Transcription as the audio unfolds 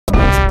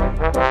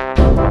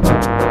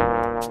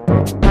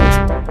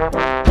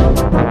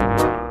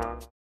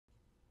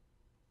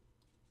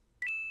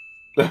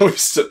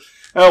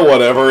Oh,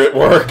 whatever, it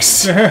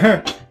works.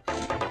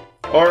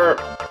 Or,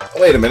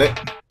 wait a minute.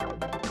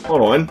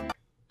 Hold on.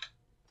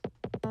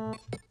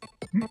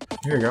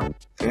 Here you go.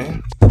 Yeah.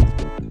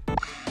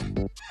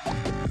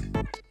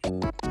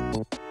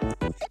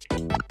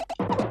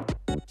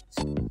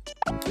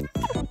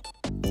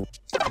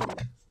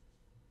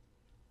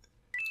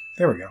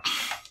 There we go.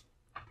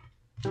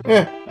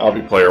 I'll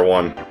be player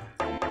one.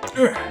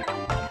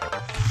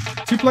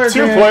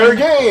 Two-player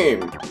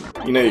game!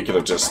 You know, you could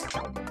have just...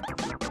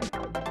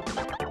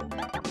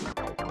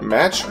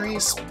 Match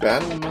race?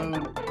 Battle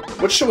mode?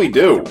 What should we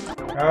do?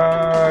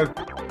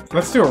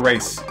 Let's do a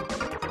race.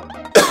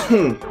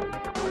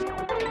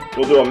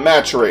 We'll do a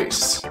match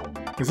race.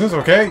 Is this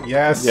okay?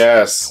 Yes.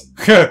 Yes.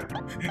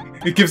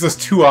 It gives us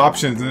two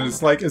options, and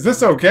it's like, is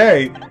this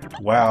okay?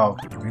 Wow.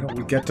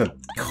 We get to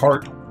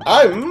Kart.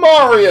 I'm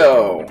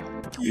Mario!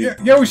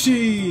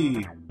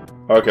 Yoshi!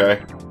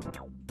 Okay.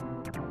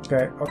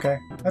 Okay.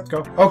 Let's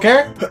go.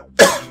 Okay?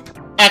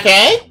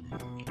 Okay?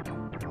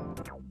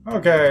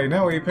 Okay,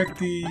 now we pick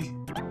the...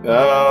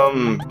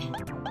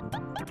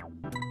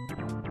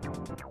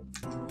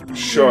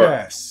 Sure.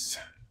 Yes.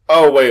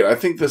 Oh, wait, I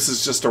think this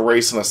is just a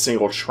race on a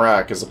single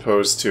track as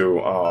opposed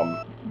to,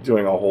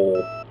 doing a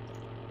whole...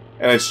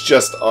 And it's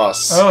just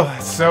us. Oh,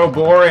 that's so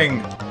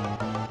boring.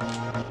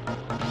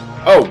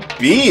 Oh,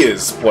 B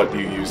is what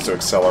you use to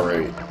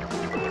accelerate.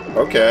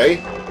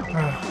 Okay.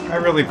 I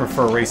really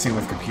prefer racing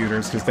with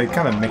computers, because they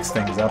kind of mix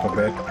things up a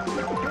bit.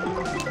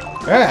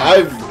 Ah.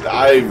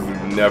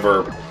 I've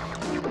never...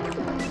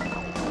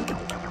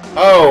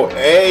 Oh,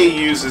 A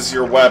uses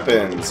your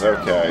weapons.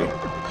 Okay.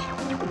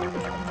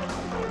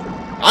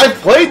 I've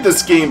played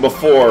this game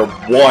before,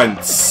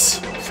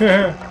 once.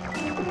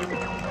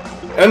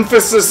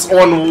 Emphasis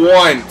on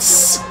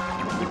once.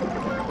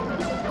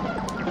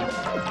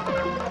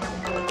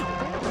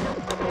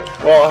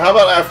 Well, how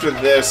about after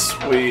this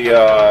we,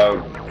 I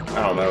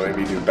don't know,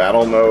 maybe do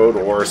battle mode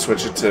or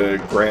switch it to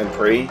Grand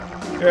Prix?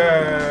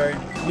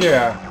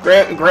 Yeah.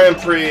 Grand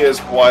Prix is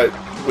what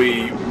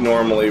we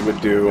normally would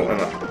do.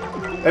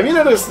 Have you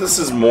noticed this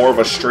is more of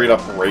a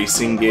straight-up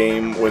racing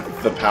game with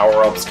the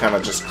power-ups kind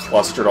of just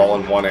clustered all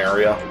in one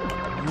area?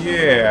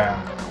 Yeah.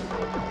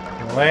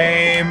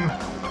 Lame.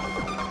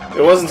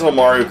 It wasn't until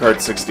Mario Kart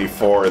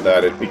 64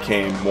 that it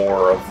became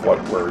more of what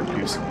we're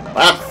using.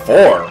 Lap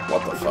 4!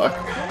 What the fuck?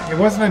 It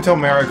wasn't until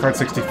Mario Kart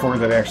 64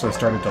 that I actually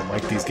started to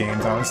like these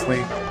games,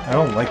 honestly. I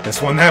don't like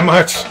this one that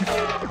much.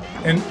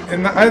 And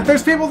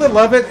there's people that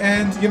love it,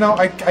 and, you know,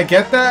 I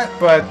get that,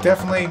 but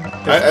definitely...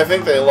 I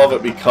think they love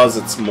it because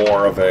it's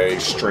more of a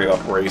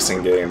straight-up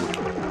racing game.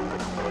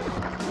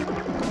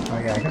 Oh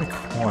yeah, I got a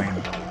coin.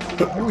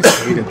 I always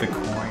hated the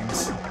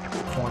coins.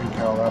 Coin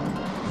power-up.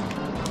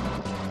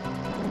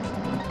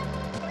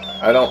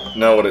 I don't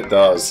know what it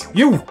does.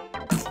 You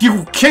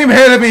came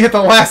ahead of me at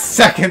the last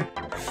second!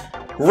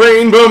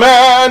 Rainbow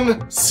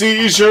Man!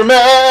 Seizure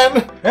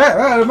Man!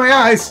 Yeah, my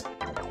eyes!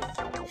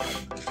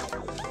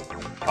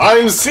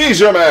 I'm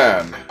Seizure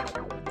Man!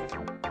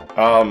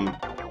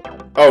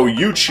 Oh,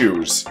 you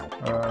choose.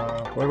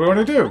 What do we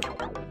want to do?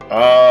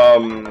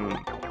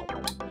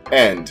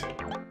 End.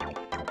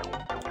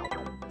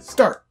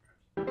 Start.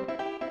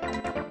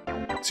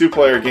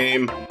 Two-player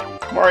game.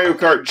 Mario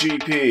Kart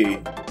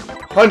GP.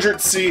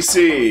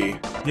 100cc.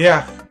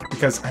 Yeah,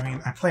 because, I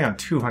mean, I play on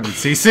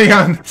 200cc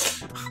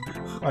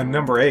on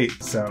number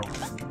 8, so...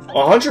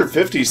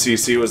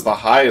 150cc was the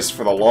highest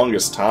for the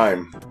longest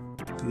time.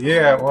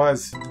 Yeah, it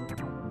was.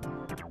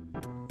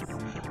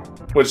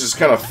 Which is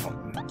kind of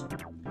fun.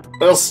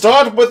 We'll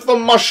start with the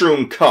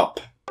Mushroom Cup.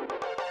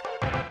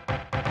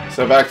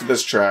 So back to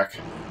this track.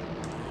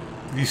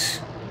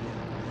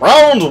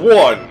 Round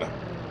 1.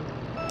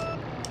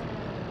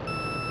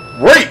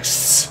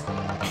 Race!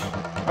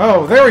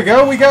 Oh, there we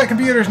go. We got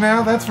computers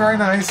now. That's very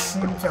nice.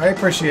 I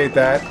appreciate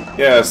that.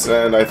 Yes,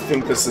 and I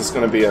think this is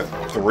going to be a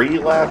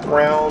 3-lap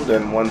round,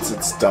 and once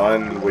it's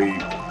done, we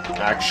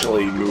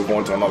actually move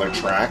on to another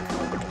track.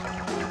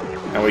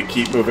 And we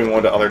keep moving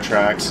on to other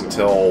tracks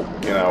until,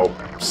 you know,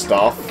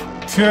 stuff.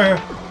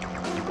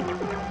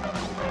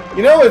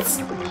 You know,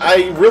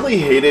 I really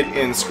hate it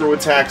in Screw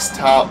Attack's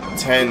top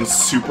 10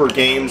 Super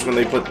games when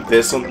they put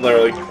this on.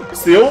 They're like,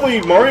 it's the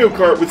only Mario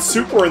Kart with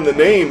Super in the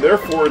name,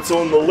 therefore it's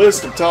on the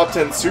list of top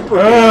 10 Super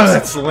games.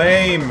 That's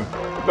lame.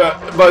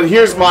 But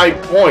here's my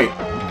point,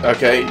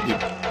 okay?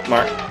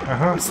 Mark.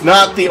 It's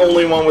not the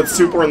only one with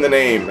Super in the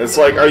name. It's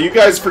like, are you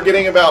guys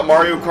forgetting about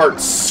Mario Kart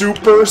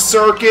Super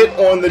Circuit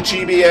on the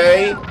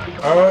GBA?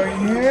 Oh,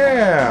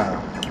 yeah.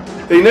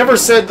 They never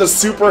said the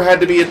Super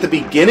had to be at the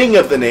beginning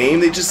of the name,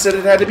 they just said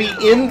it had to be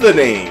in the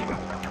name.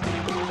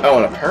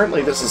 Oh, and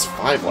apparently this is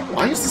 5 laps.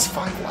 Why is this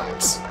 5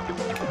 laps?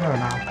 I don't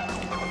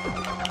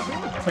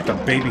know. It's like a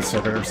baby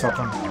circuit or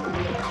something.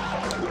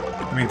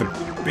 I mean, the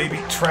baby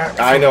track.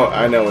 I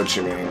know what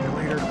you mean.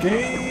 Later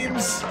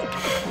games.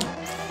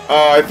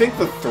 I think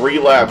the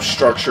 3-lap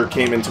structure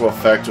came into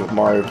effect with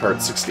Mario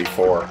Kart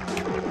 64.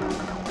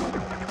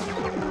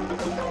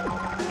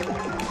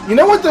 You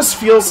know what this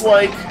feels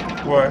like?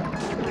 What?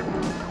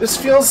 This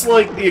feels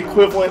like the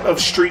equivalent of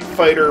Street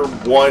Fighter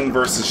 1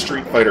 versus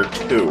Street Fighter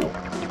 2.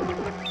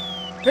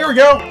 There we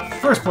go!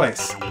 First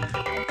place.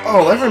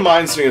 Oh, that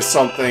reminds me of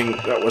something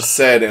that was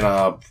said in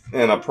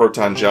a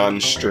Proton John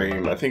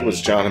stream. I think it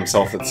was John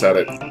himself that said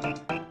it.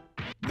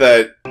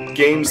 That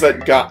games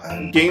that got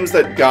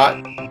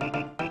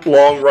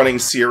long-running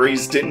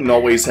series didn't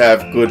always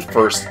have good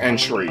first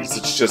entries.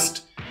 It's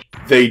just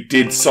they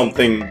did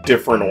something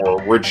different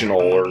or original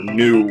or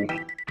new.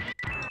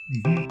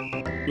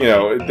 You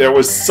know, there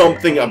was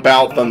something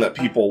about them that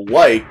people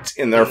liked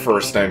in their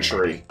first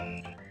entry.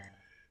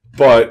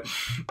 But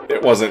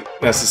it wasn't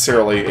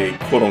necessarily a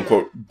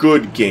quote-unquote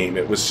good game.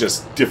 It was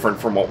just different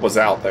from what was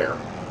out there.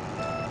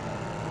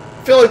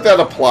 I feel like that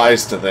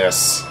applies to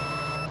this.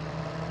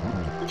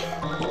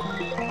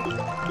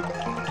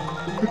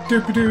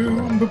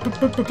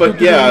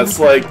 But yeah, it's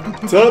like,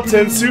 top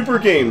 10 Super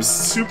games,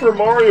 Super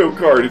Mario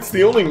Kart. It's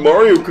the only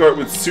Mario Kart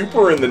with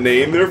Super in the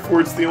name, therefore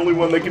it's the only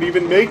one that can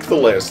even make the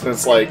list. And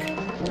it's like,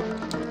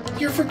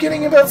 you're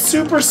forgetting about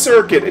Super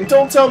Circuit, and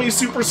don't tell me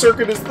Super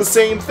Circuit is the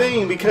same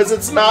thing, because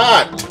it's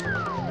not!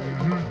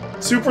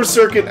 Super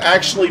Circuit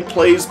actually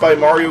plays by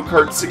Mario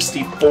Kart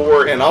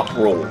 64 and up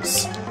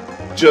rules,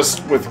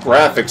 just with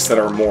graphics that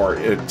are more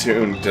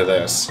attuned to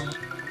this.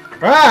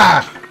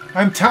 Ah!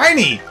 I'm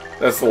tiny!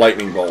 That's the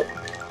lightning bolt.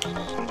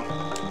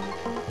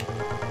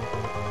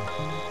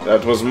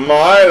 That was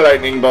my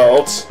lightning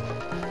bolt!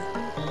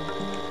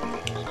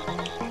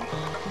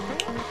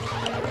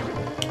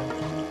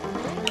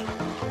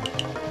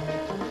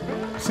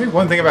 See,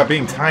 one thing about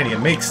being tiny, it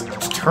makes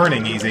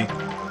turning easy.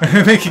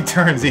 Making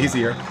turns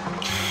easier.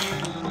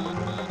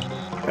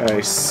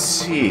 I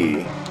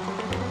see.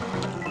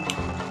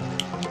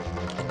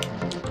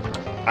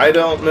 I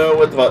don't know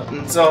what the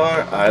buttons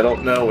are. I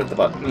don't know what the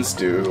buttons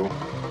do.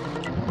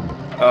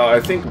 I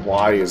think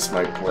Y is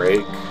my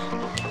brake.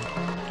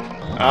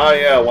 Ah,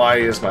 yeah, Y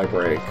is my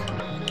brake.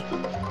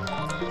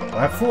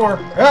 Lap 4.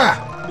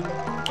 Ah!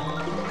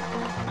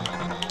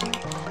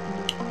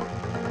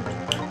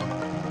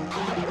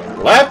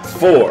 Lap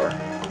 4.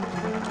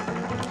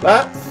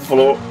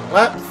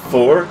 Lap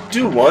 4,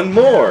 do one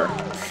more.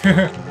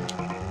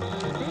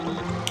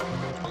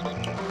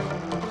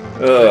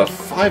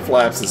 5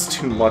 laps is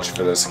too much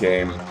for this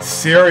game.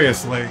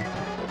 Seriously.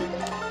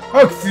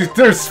 Oh,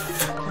 there's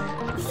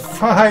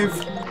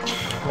 5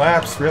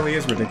 laps. Really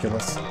is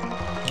ridiculous.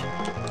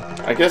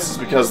 I guess it's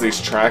because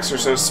these tracks are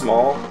so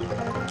small.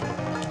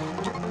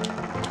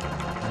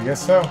 I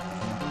guess so.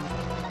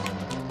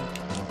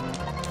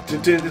 I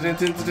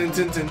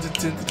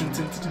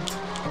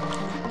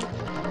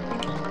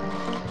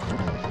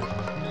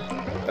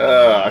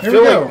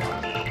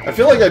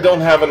feel like I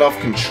don't have enough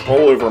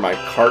control over my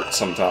cart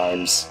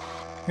sometimes.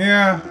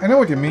 Yeah, I know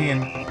what you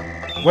mean.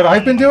 What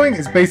I've been doing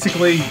is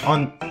basically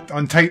on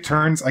tight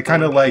turns, I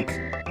kind of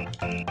like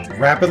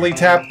rapidly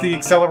tap the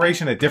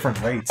acceleration at different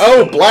rates.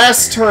 Oh,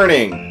 blast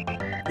turning!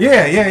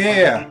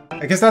 Yeah.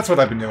 I guess that's what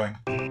I've been doing.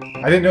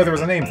 I didn't know there was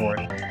a name for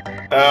it.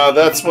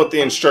 That's what the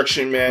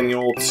instruction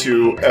manual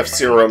to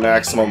F-Zero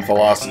Maximum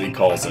Velocity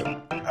calls it.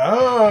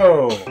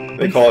 Oh!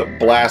 They call it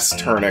blast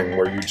turning,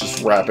 where you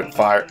just rapid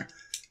fire.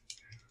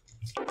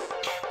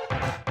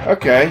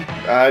 Okay,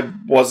 I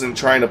wasn't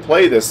trying to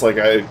play this like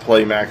I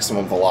play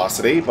Maximum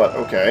Velocity, but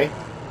okay.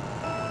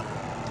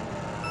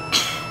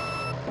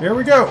 Here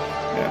we go!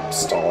 Yeah,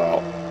 stall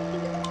out.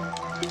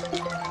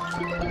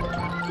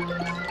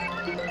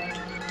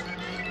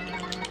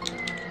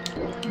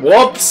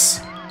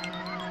 Whoops!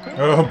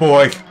 Oh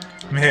boy.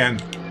 Man,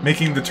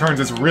 making the turns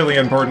is really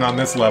a burden on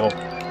this level.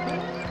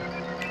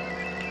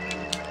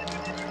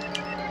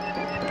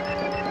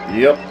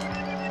 Yep.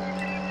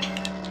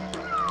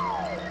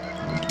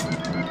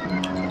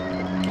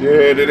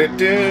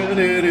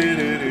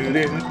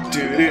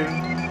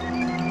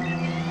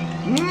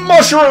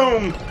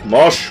 Mushroom!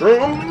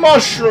 Mushroom!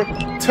 Mushroom!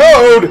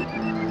 Toad!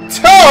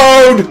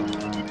 Toad!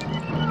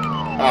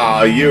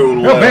 Ah,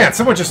 you Oh man,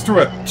 someone just threw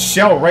a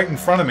shell right in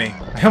front of me.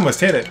 I almost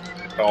hit it.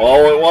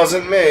 Oh, it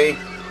wasn't me.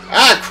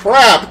 Ah,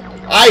 crap!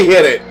 I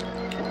hit it!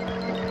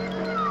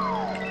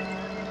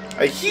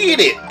 I hit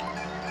it!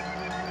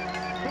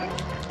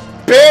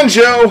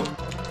 Banjo!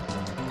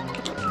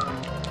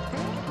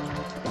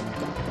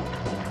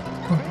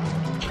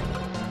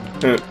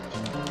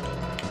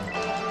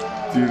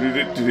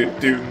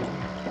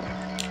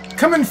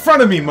 Come in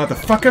front of me,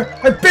 motherfucker!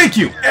 I beg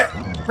you!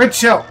 Red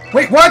shell!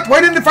 Wait, what? Why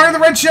didn't it fire the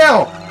red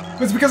shell?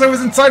 Was it because I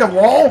was inside a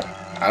wall?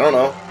 I don't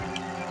know.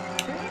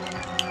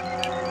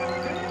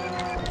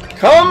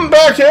 Come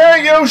back here,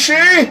 Yoshi!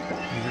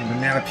 Leaving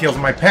banana peels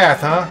in my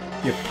path, huh?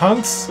 You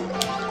punks?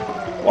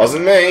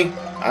 Wasn't me.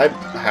 I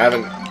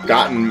haven't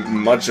gotten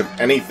much of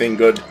anything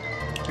good.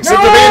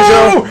 Except the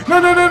banjo!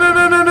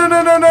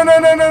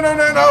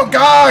 No,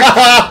 God!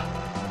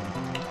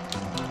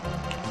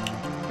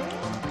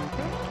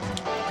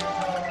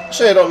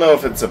 Actually, I don't know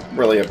if it's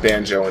really a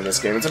banjo in this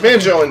game. It's a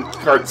banjo in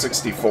Kart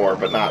 64,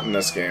 but not in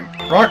this game.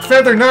 Rock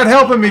Feather not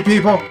helping me,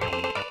 people!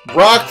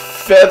 Rock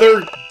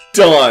Feather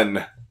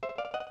done.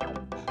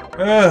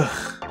 Ugh.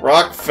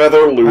 Rock,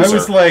 feather, loser. I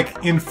was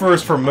like in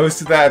first for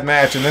most of that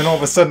match, and then all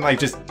of a sudden I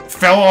just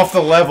fell off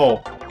the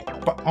level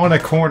on a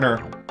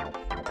corner.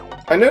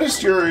 I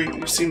noticed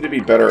you seem to be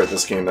better at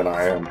this game than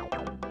I am.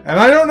 And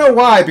I don't know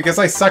why, because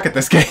I suck at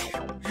this game.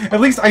 At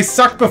least I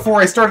sucked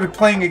before I started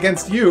playing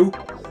against you.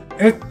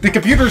 And the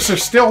computers are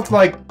still,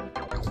 like,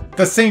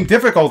 the same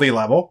difficulty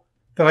level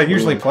that I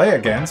usually play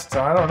against,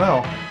 so I don't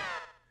know.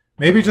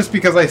 Maybe just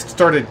because I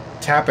started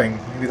tapping,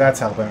 maybe that's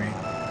helping me.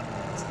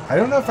 I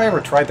don't know if I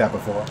ever tried that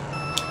before.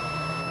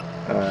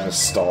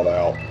 Stalled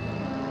out.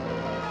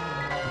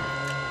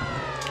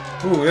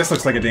 Ooh, this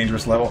looks like a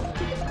dangerous level.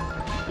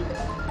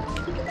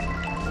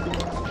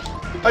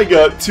 I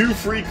got 2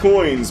 free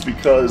coins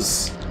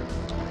because...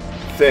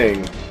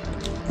 thing.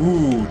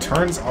 Ooh,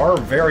 turns are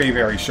very,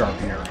 very sharp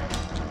here.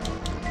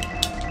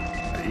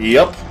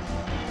 Yep.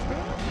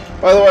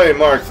 By the way,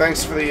 Mark,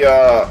 thanks for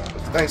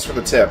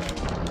the tip.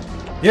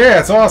 Yeah,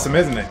 it's awesome,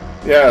 isn't it?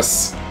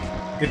 Yes.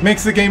 It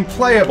makes the game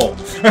playable.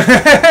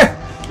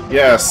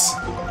 Yes.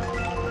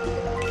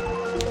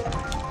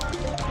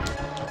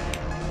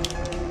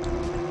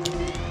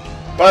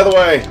 By the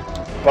way,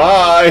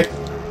 bye.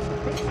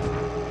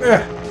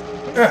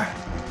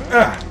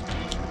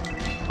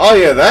 Oh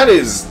yeah,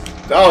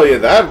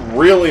 that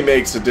really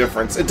makes a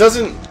difference. It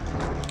doesn't...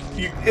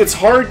 it's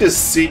hard to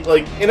see,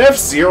 like, in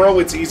F-Zero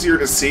it's easier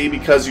to see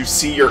because you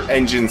see your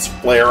engines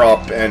flare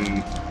up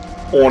and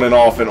on and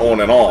off and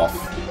on and off.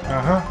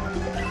 Uh-huh.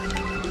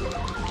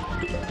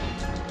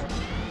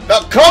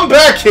 Now come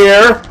back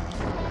here!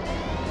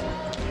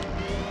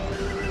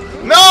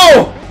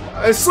 No!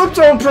 I slipped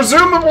on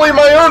presumably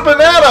my own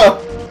banana!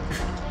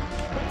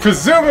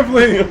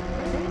 Presumably!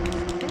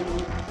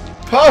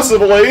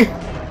 Possibly!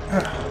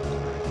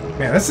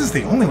 Man, this is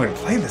the only way to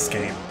play this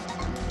game.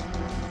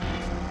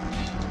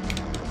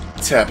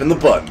 Tapping the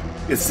button.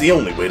 It's the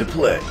only way to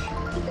play.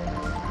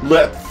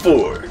 Left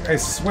forward. I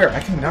swear, I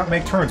cannot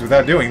make turns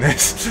without doing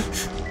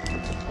this.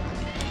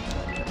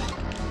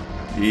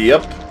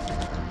 Yep.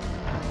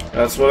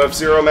 That's what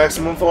F-Zero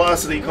Maximum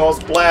Velocity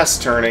calls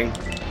blast turning.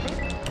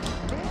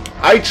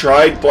 I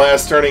tried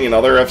blast turning in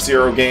other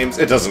F-Zero games.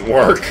 It doesn't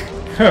work.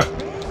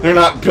 They're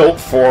not built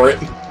for it.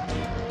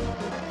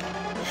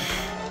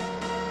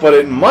 But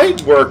it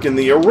might work in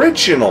the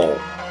original.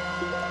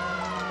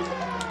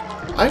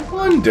 I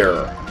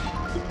wonder.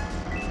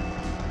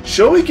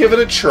 Shall we give it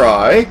a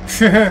try?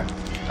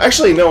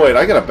 Actually, no, wait,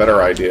 I got a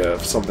better idea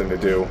of something to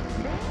do.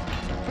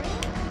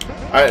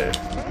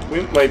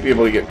 We might be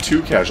able to get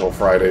 2 Casual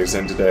Fridays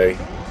in today.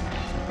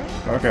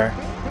 Okay.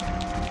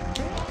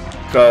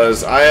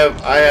 Because I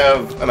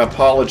have an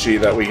apology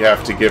that we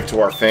have to give to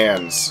our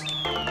fans.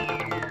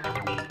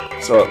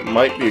 So it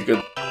might be a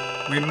good...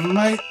 We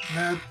might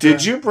not...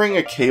 Did you bring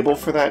a cable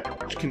for that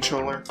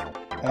controller?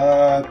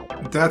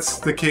 That's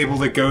the cable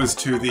that goes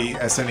to the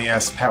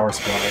SNES power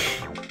supply.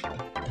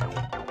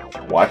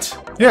 What?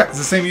 Yeah, it's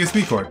the same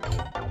USB cord.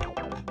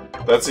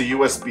 That's a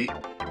USB...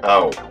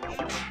 Oh.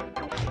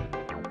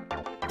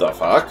 The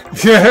fuck?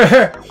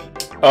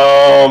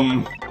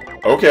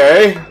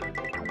 Okay.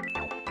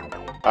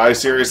 I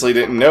seriously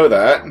didn't know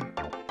that.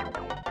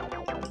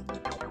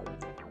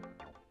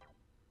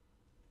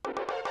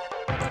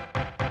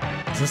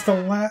 Is this the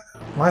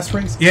last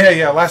race?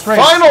 Yeah, last race.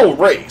 Final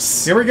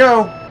race! Here we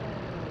go.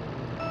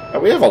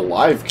 We have a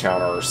live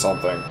counter or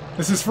something.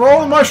 This is for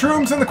all the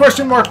mushrooms in the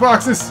question mark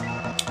boxes.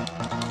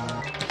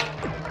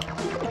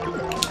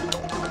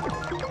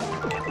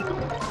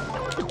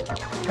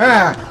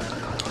 Ah.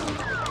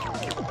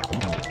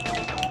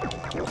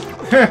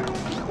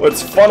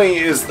 What's funny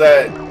is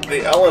that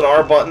the L and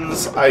R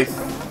buttons, I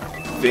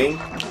think,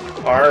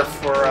 are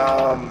for,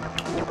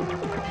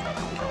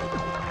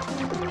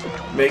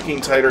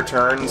 making tighter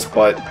turns,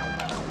 but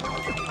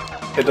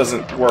it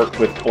doesn't work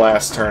with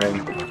blast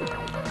turning.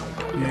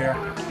 Yeah.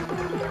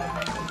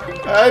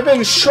 I've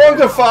been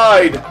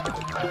shrunkified!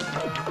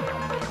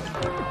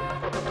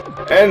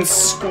 And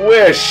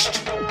squished!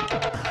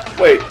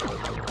 Wait,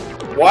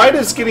 why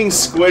does getting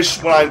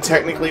squished when I'm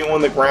technically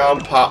on the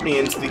ground pop me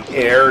into the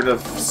air to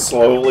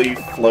slowly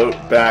float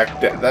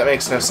back? That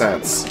makes no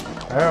sense.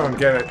 I don't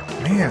get it.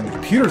 Man, the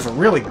computers are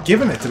really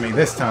giving it to me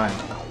this time.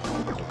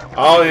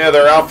 Oh yeah,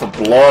 they're out for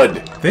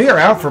blood. They are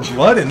out for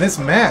blood in this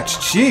match.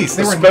 Jeez,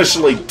 they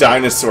especially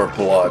dinosaur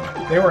blood.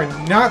 They were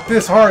not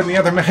this hard in the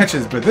other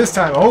matches, but this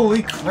time,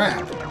 holy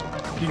crap.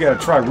 You gotta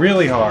try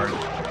really hard.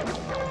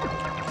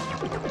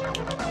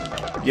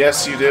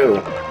 Yes, you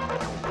do.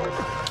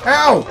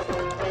 Ow!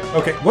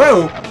 Okay,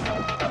 whoa!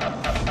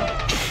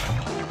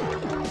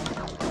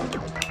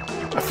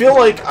 I feel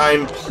like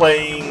I'm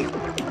playing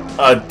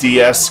a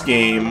DS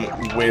game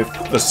with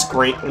the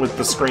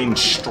screen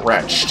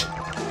stretched.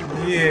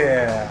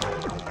 Yeah.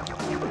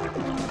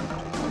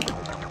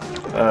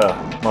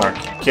 Mark,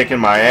 kicking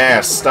my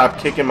ass. Stop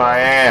kicking my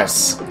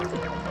ass.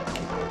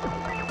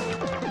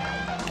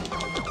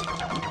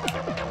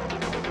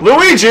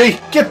 Luigi!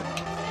 Get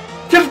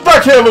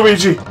back here,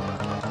 Luigi!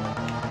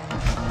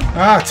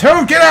 Ah,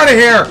 Toad, get out of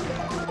here!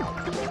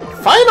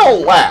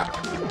 Final lap.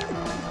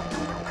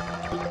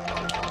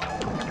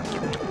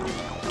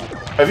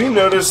 Have you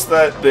noticed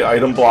that the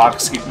item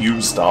blocks get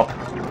used up?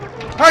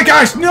 Hi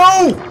guys, no!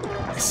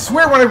 I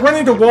swear when I run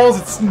into walls,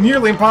 it's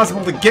nearly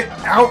impossible to get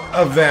out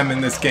of them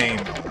in this game,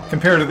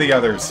 compared to the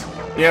others.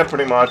 Yeah,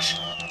 pretty much.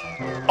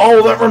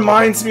 Oh, that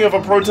reminds me of a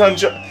Proton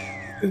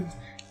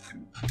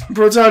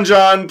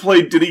John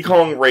played Diddy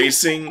Kong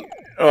Racing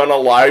on a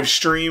live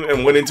stream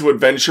and went into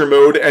adventure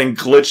mode and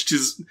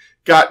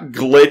got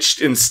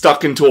glitched and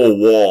stuck into a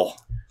wall.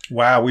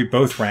 Wow, we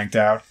both ranked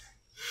out.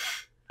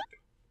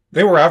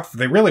 They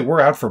really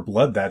were out for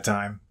blood that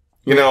time.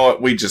 You know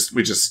what? We just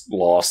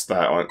lost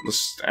that one.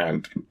 Let's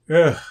end.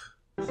 Ugh.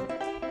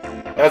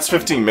 That's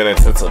 15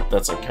 minutes.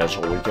 That's a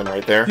casual weekend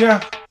right there.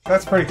 Yeah,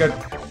 that's pretty good.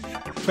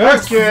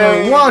 Thanks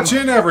for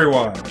watching,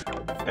 everyone.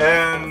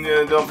 And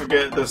don't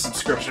forget the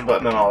subscription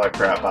button and all that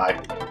crap.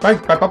 Bye. Bye.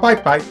 Bye. Bye. Bye.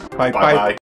 Bye. Bye. Bye. Bye.